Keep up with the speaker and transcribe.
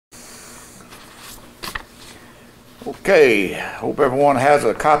Okay, hope everyone has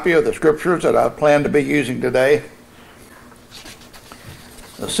a copy of the scriptures that I plan to be using today.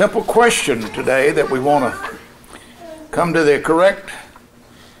 A simple question today that we want to come to the correct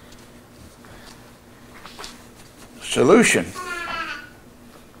solution.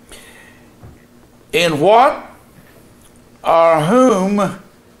 In what or whom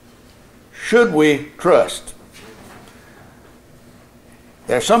should we trust?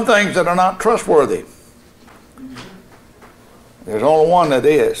 There are some things that are not trustworthy. There's only one that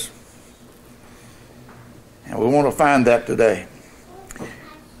is. And we want to find that today.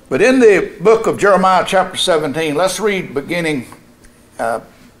 But in the book of Jeremiah chapter 17, let's read beginning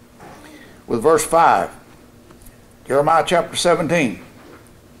with verse 5. Jeremiah chapter 17.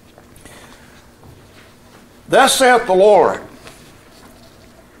 Thus saith the Lord,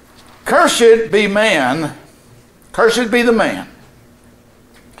 cursed be the man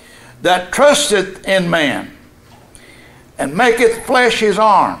that trusteth in man, and maketh flesh his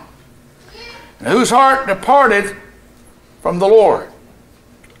arm, and whose heart departeth from the Lord.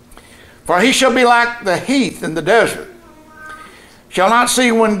 For he shall be like the heath in the desert, shall not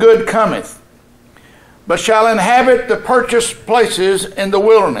see when good cometh, but shall inhabit the purchased places in the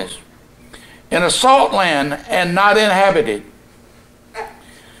wilderness, in a salt land and not inhabited.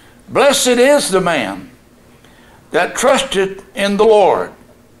 Blessed is the man that trusteth in the Lord,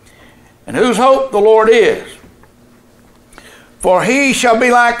 and whose hope the Lord is. For he shall be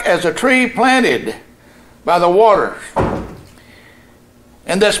like as a tree planted by the waters,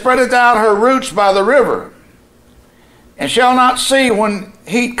 and that spreadeth out her roots by the river, and shall not see when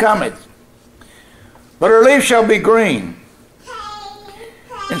heat cometh, but her leaf shall be green,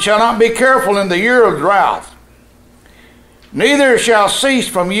 and shall not be careful in the year of drought, neither shall cease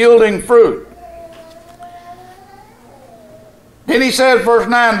from yielding fruit. Then he says, verse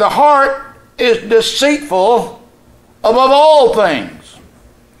 9, the heart is deceitful above all things,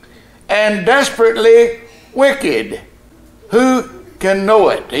 and desperately wicked. Who can know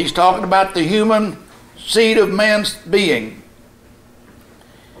it? He's talking about the human seed of man's being.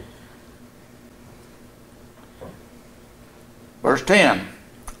 Verse 10,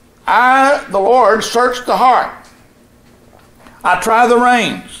 I, the Lord, search the heart. I try the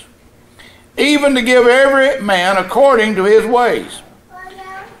reins, even to give every man according to his ways,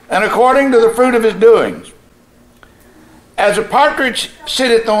 and according to the fruit of his doings. As a partridge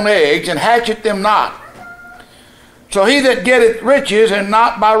sitteth on eggs, and hatcheth them not, so he that getteth riches, and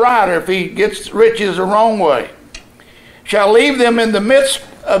not by right, or if he gets riches the wrong way, shall leave them in the midst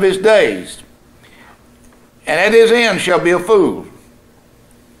of his days, and at his end shall be a fool.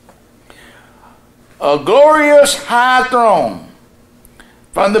 A glorious high throne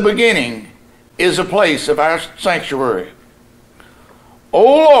from the beginning is the place of our sanctuary. O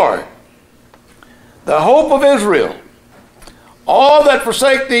Lord, the hope of Israel, all that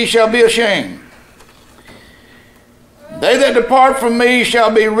forsake thee shall be ashamed. They that depart from me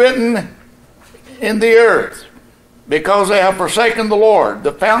shall be written in the earth, because they have forsaken the Lord,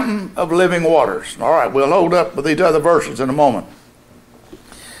 the fountain of living waters. All right, we'll hold up with these other verses in a moment.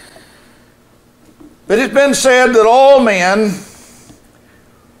 But it's been said that all men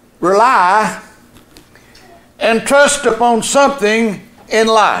rely and trust upon something in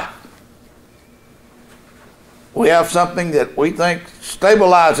life. We have something that we think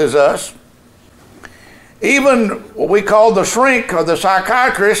stabilizes us. Even what we call the shrink or the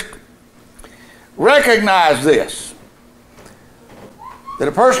psychiatrist recognize this, that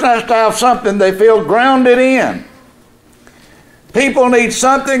a person has to have something they feel grounded in. People need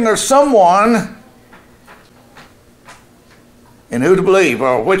something or someone in who to believe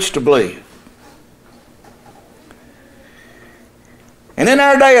or which to believe. And in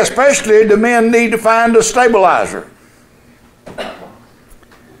our day especially, the men need to find a stabilizer.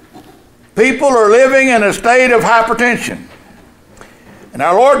 People are living in a state of hypertension. And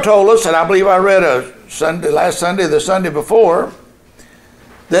our Lord told us, and I believe I read last Sunday, the Sunday before,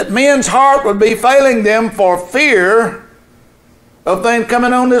 that men's heart would be failing them for fear of things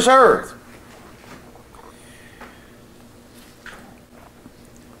coming on this earth.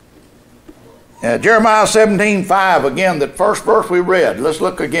 Jeremiah 17:5, again, the first verse we read. Let's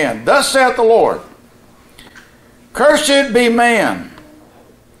look again. Thus saith the Lord, cursed be man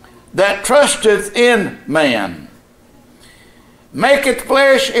that trusteth in man, maketh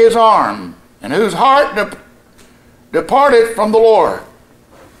flesh his arm, and whose heart departeth from the Lord.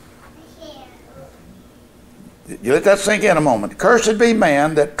 You let that sink in a moment. Cursed be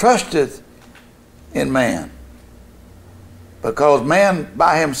man that trusteth in man, because man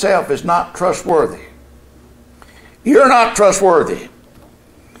by himself is not trustworthy. You're not trustworthy.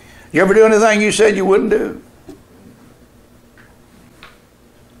 You ever do anything you said you wouldn't do?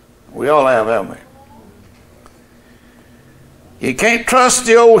 We all have, haven't we? You can't trust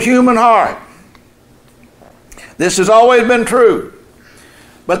the old human heart. This has always been true.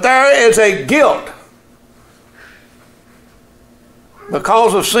 But there is a guilt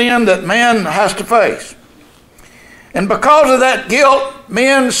because of sin that man has to face. And because of that guilt,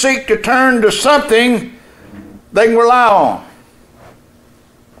 men seek to turn to something they can rely on.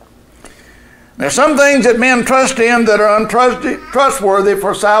 There's some things that men trust in that are untrustworthy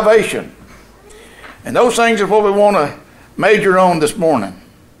for salvation. And those things are what we want to major on this morning.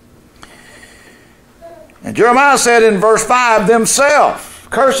 And Jeremiah said in verse 5, themselves,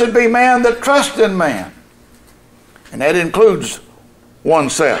 cursed be man that trusts in man. And that includes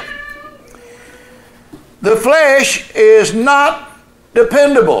oneself. The flesh is not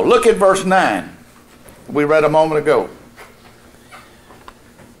dependable. Look at verse 9. We read a moment ago.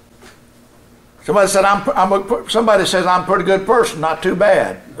 Somebody said, somebody says, I'm a pretty good person, not too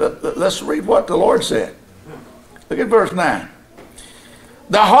bad. Let's read what the Lord said. Look at verse 9.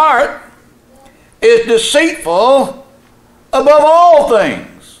 The heart is deceitful above all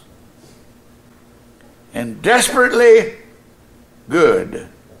things and desperately good.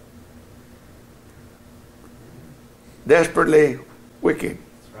 Desperately wicked.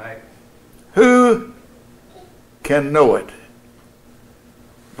 That's right. Who can know it?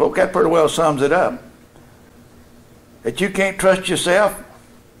 Folk, that pretty well sums it up. That you can't trust yourself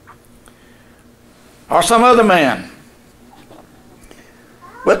or some other man.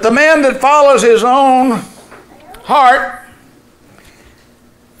 But the man that follows his own heart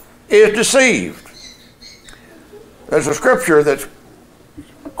is deceived. There's a scripture that's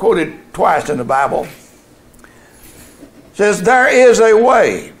quoted twice in the Bible. It says, there is a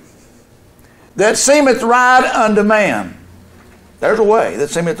way that seemeth right unto man. There's a way that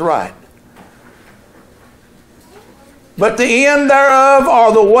seemeth right. But the end thereof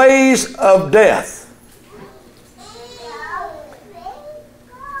are the ways of death.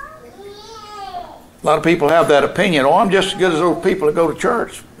 A lot of people have that opinion. Oh, I'm just as good as those people that go to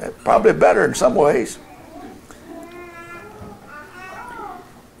church. Probably better in some ways.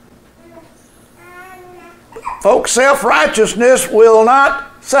 Folks, self-righteousness will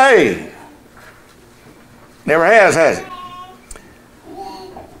not save. Never has it?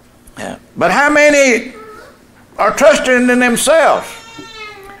 Yeah. But how many are trusting in themselves?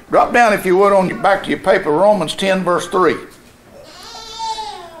 Drop down, if you would, back to your paper, Romans 10, verse 3.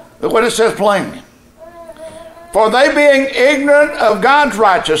 Look what it says plainly. For they being ignorant of God's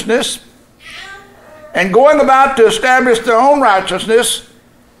righteousness and going about to establish their own righteousness,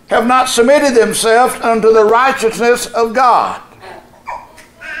 have not submitted themselves unto the righteousness of God.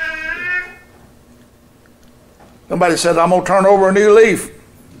 Somebody said, I'm going to turn over a new leaf.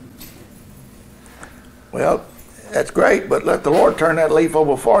 Well, that's great, but let the Lord turn that leaf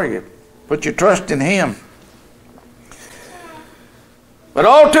over for you. Put your trust in Him. But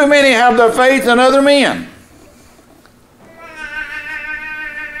all too many have their faith in other men.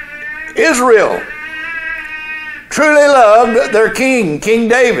 Israel truly loved their king, King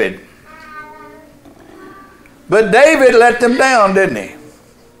David. But David let them down, didn't he?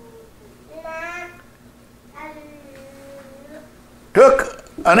 Took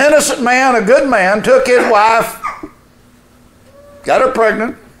an innocent man, a good man, took his wife, got her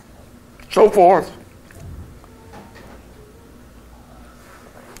pregnant, so forth,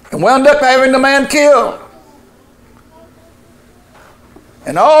 and wound up having the man killed.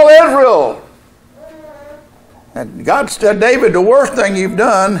 And all Israel, and God said, David, the worst thing you've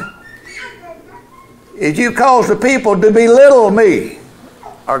done is you caused the people to belittle me,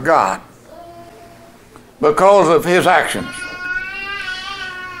 or God, because of his actions.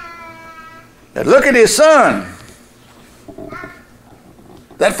 And look at his son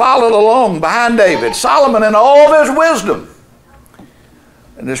that followed along behind David, Solomon, in all of his wisdom.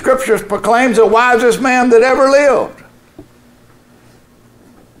 And the scriptures proclaims the wisest man that ever lived.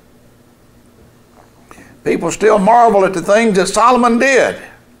 People still marvel at the things that Solomon did.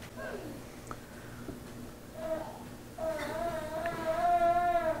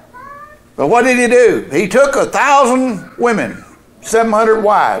 But what did he do? He took 1,000 women, 700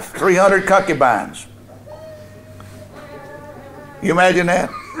 wives, 300 concubines. You imagine that?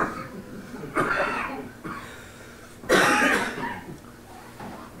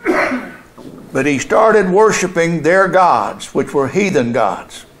 But he started worshiping their gods, which were heathen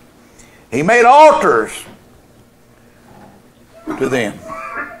gods. He made altars to them.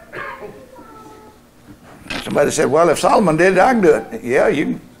 Somebody said, well, if Solomon did it, I can do it. Yeah, you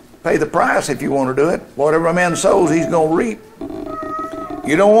can pay the price if you want to do it. Whatever a man sows, he's going to reap.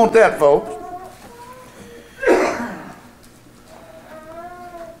 You don't want that, folks.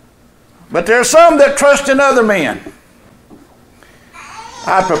 But there are some that trust in other men.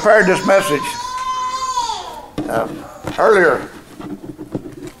 I prepared this message earlier.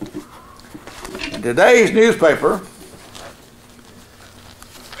 In today's newspaper,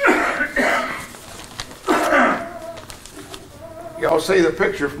 y'all see the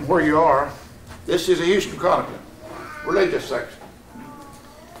picture from where you are. This is a Houston Chronicle, religious section.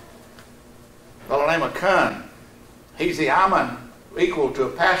 A fellow named Cobb. He's the imam, equal to a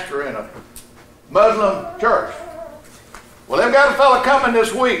pastor in a Muslim church. Well, they've got a fellow coming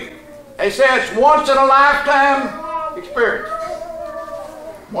this week. They say it's once in a lifetime experience.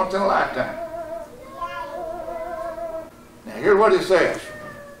 Once in a lifetime. Now, here's what it says.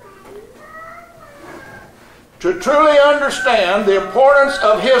 To truly understand the importance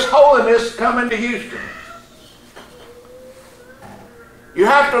of His holiness coming to Houston, you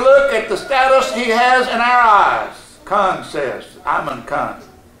have to look at the status He has in our eyes. Cobb says, Imam Cobb.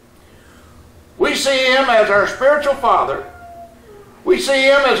 We see Him as our spiritual Father. We see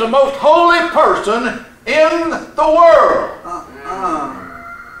Him as the most holy person in the world.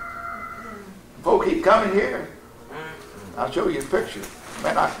 Folk keep coming here. I'll show you a picture.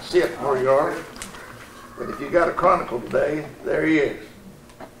 Man, I can see it where you are. But if you got a Chronicle today, there he is.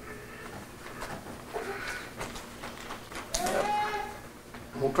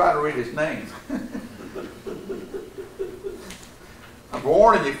 We'll try to read his name. I'm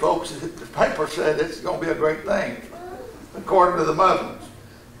warning you folks, the paper said it's going to be a great thing, according to the Muslims.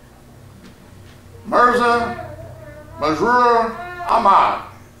 Mirza Masroor Ahmad,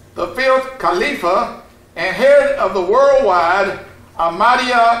 the 5th Khalifa and head of the worldwide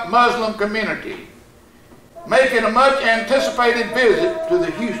Ahmadiyya Muslim community, making a much anticipated visit to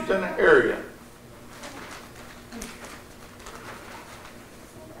the Houston area.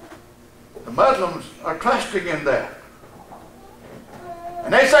 The Muslims are trusting in that.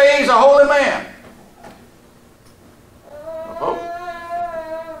 And they say he's a holy man.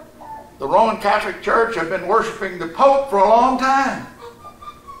 The Roman Catholic Church have been worshiping the Pope for a long time.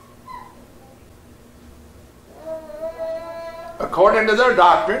 According to their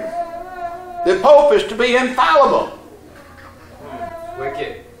doctrine, the Pope is to be infallible.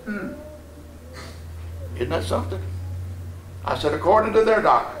 Wicked. Isn't that something? I said, according to their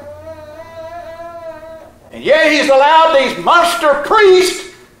doctrine. And yet He's allowed these monster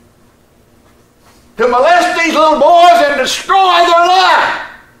priests to molest these little boys and destroy their life.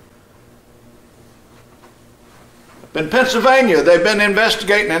 In Pennsylvania, they've been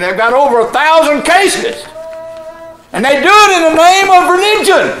investigating and they've got over 1,000 cases. And they do it in the name of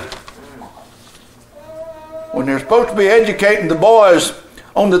religion. When they're supposed to be educating the boys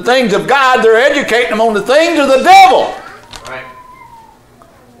on the things of God, they're educating them on the things of the devil. Right.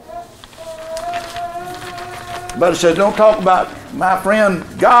 But it says, don't talk about my friend.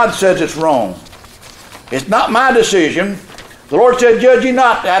 God says it's wrong. It's not my decision. The Lord said, judge ye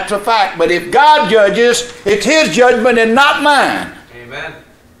not. That's a fact. But if God judges, it's His judgment and not mine. Amen.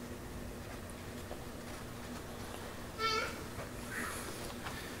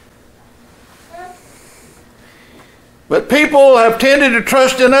 But people have tended to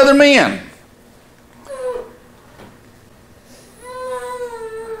trust in other men.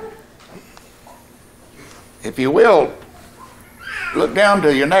 If you will, look down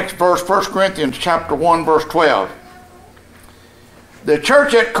to your next verse, 1 Corinthians chapter 1, verse 12. The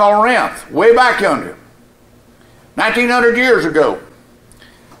church at Corinth, way back yonder, 1900 years ago,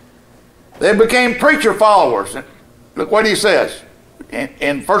 they became preacher followers. Look what he says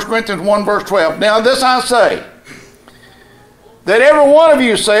in 1 Corinthians 1, verse 12. Now this I say, that every one of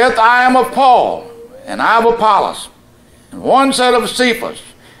you saith, I am of Paul, and I of Apollos, and one said of Cephas,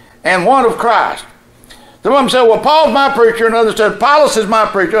 and one of Christ. Some of them said, well, Paul's my preacher, and others said, Apollos is my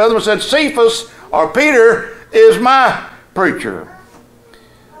preacher. Others said, Cephas or Peter is my preacher.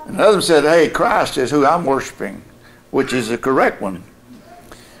 And others said, hey, Christ is who I'm worshiping, which is the correct one.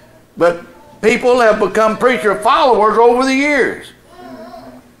 But people have become preacher followers over the years.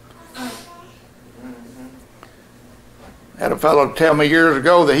 I had a fellow tell me years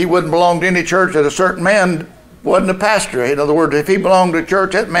ago that he wouldn't belong to any church that a certain man wasn't a pastor. In other words, if he belonged to a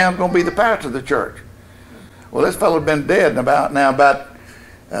church, that man's going to be the pastor of the church. Well, this fellow's been dead about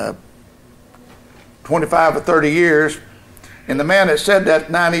 25 or 30 years, and the man that said that's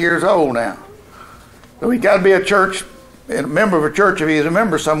 90 years old now. So he's got to be a member of a church if he's a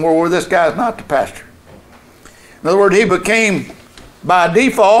member somewhere where this guy's not the pastor. In other words, he became, by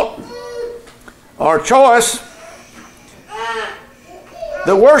default or choice,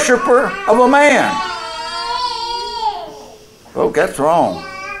 the worshiper of a man. Folks, that's wrong.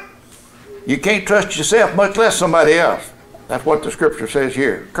 You can't trust yourself, much less somebody else. That's what the scripture says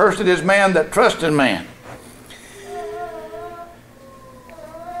here. Cursed is man that trusts in man.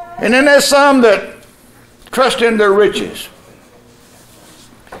 And then there's some that trust in their riches.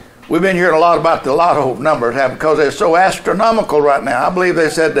 We've been hearing a lot about the lotto numbers because they're so astronomical right now. I believe they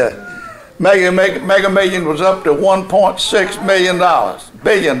said the Mega Million was up to $1.6 billion.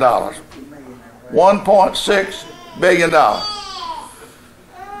 $1.6 billion.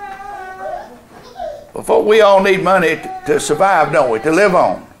 Well, folks, we all need money to survive, don't we? To live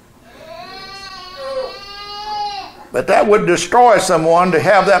on. But that would destroy someone to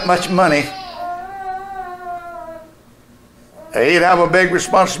have that much money. He'd have a big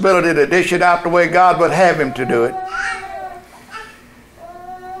responsibility to dish it out the way God would have him to do it.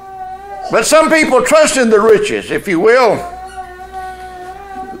 But some people trust in the riches, if you will.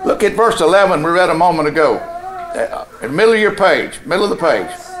 Look at verse 11 we read a moment ago. In the middle of your page, middle of the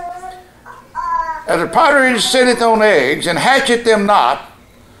page. As a partridge sitteth on eggs, and hatcheth them not,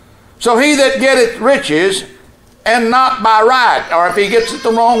 so he that getteth riches, and not by right, or if he gets it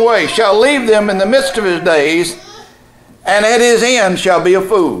the wrong way, shall leave them in the midst of his days, and at his end shall be a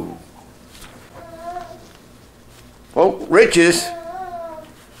fool. Well, riches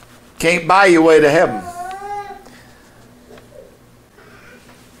can't buy your way to heaven.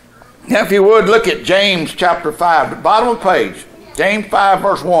 Now, if you would, look at James chapter 5, the bottom of the page. James 5,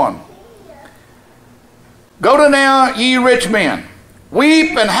 verse 1. Go to now, ye rich men,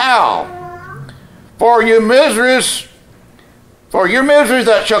 weep and howl for your miseries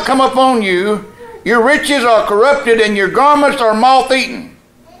that shall come upon you. Your riches are corrupted, and your garments are moth-eaten.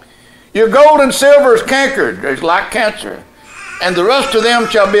 Your gold and silver is cankered, is like cancer, and the rust of them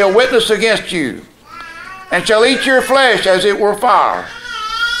shall be a witness against you, and shall eat your flesh as it were fire.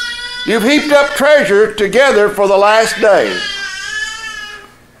 You've heaped up treasure together for the last day.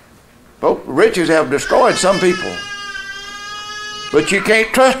 Folks, riches have destroyed some people, but you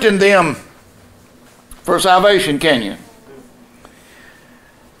can't trust in them for salvation, can you?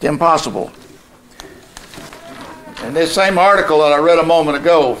 It's impossible. In this same article that I read a moment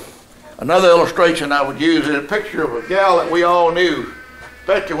ago, another illustration I would use is a picture of a gal that we all knew,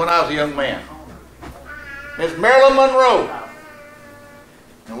 especially when I was a young man. Miss Marilyn Monroe.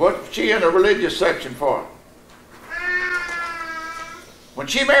 And what was she in the religious section for? When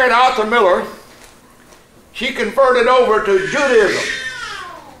she married Arthur Miller, she converted over to Judaism,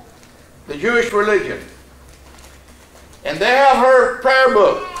 the Jewish religion. And they have her prayer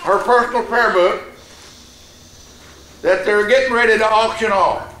book, her personal prayer book, that they're getting ready to auction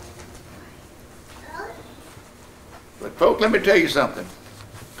off. But folks, let me tell you something.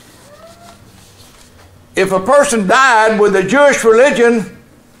 If a person died with the Jewish religion,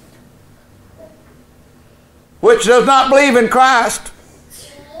 which does not believe in Christ,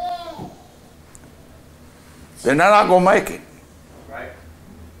 then they're not going to make it. Right.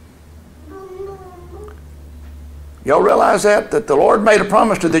 Y'all realize that the Lord made a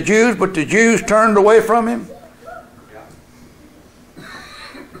promise to the Jews, but the Jews turned away from him?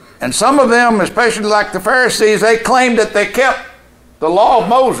 And some of them, especially like the Pharisees, they claimed that they kept the law of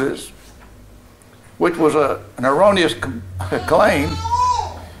Moses, which was an erroneous claim,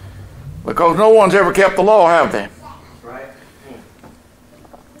 because no one's ever kept the law, have they? Right.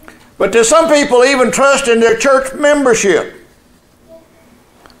 But there's some people even trust in their church membership.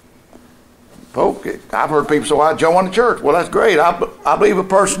 Folks, I've heard people say, well, I joined the church. Well, that's great. I believe a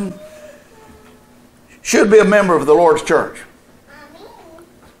person should be a member of the Lord's church.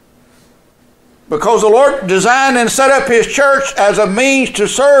 Because the Lord designed and set up his church as a means to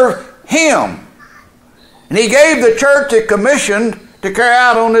serve him. And he gave the church a commission to carry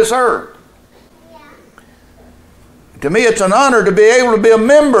out on this earth. To me, it's an honor to be able to be a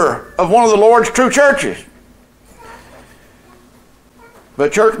member of one of the Lord's true churches.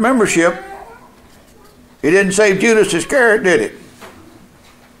 But church membership, he didn't save Judas Iscariot, did it?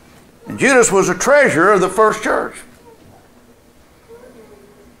 And Judas was a treasurer of the first church.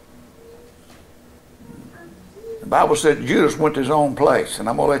 The Bible said Judas went to his own place, and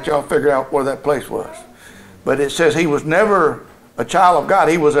I'm going to let y'all figure out where that place was. But it says he was never a child of God.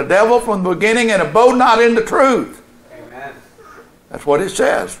 He was a devil from the beginning and abode not in the truth. Amen. That's what it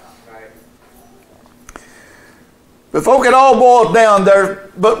says. Right. But folk, it all boils down there,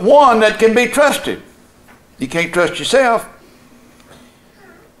 but one that can be trusted. You can't trust yourself.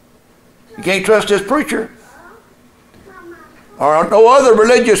 You can't trust this preacher or no other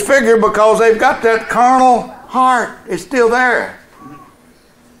religious figure, because they've got that carnal heart. It's still there.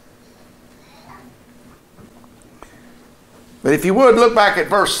 But if you would, look back at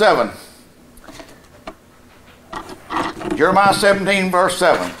verse 7. Jeremiah 17, verse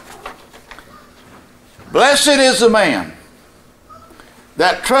 7. Blessed is the man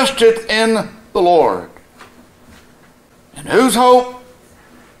that trusteth in the Lord, and whose hope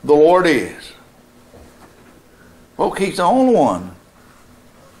the Lord is. Folk, he's the only one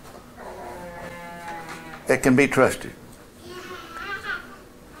that can be trusted.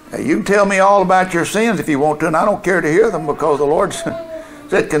 Now, you can tell me all about your sins if you want to, and I don't care to hear them, because the Lord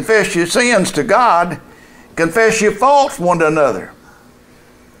said, confess your sins to God, confess your faults one to another.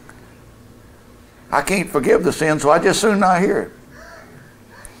 I can't forgive the sin, so I just soon not hear it.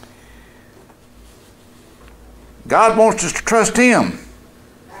 God wants us to trust him.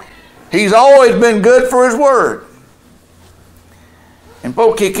 He's always been good for his word. And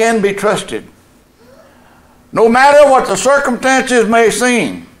folk, he can be trusted. No matter what the circumstances may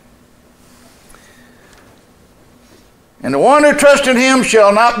seem. And the one who trusts in him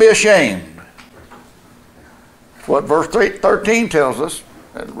shall not be ashamed. That's what verse 13 tells us.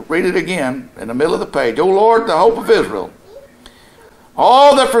 Read it again in the middle of the page. O Lord, the hope of Israel,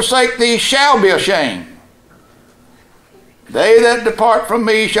 all that forsake thee shall be ashamed. They that depart from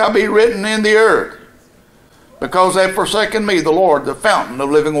me shall be written in the earth, because they've forsaken me, the Lord, the fountain of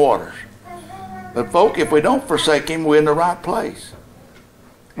living waters. But folk, if we don't forsake him, we're in the right place.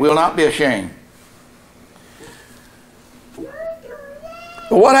 We'll not be ashamed.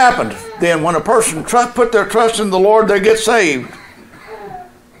 But what happens then when a person put their trust in the Lord, they get saved?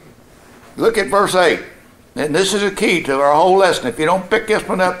 Look at verse 8. And this is a key to our whole lesson. If you don't pick this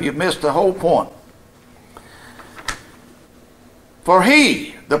one up, you've missed the whole point. For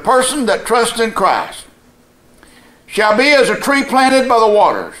he, the person that trusts in Christ, shall be as a tree planted by the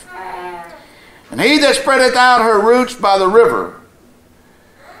waters, and he that spreadeth out her roots by the river,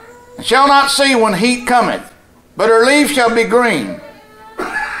 and shall not see when heat cometh, but her leaves shall be green,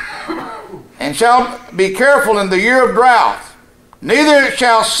 and shall be careful in the year of drought, neither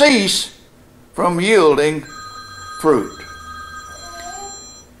shall cease from yielding fruit.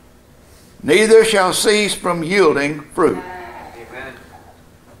 Neither shall cease from yielding fruit. Amen.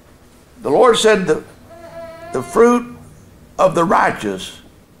 The Lord said the fruit of the righteous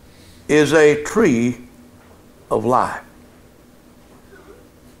is a tree of life.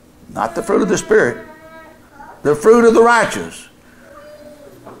 Not the fruit of the Spirit. The fruit of the righteous.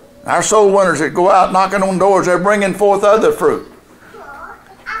 Our soul winners that go out knocking on doors, they're bringing forth other fruit.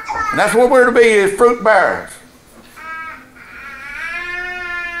 And that's what we're to be, is fruit bearers.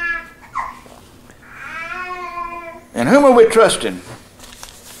 And whom are we trusting?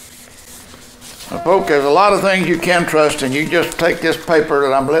 Well, folks, there's a lot of things you can trust, and you just take this paper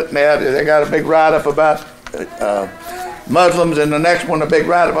that I'm letting out. They got a big write-up about Muslims, and the next one a big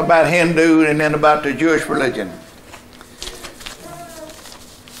write-up about Hindu, and then about the Jewish religion.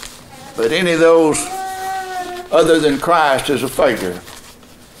 But any of those other than Christ is a failure.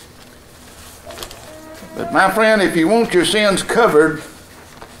 But my friend, if you want your sins covered,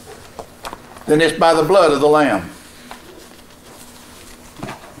 then it's by the blood of the Lamb.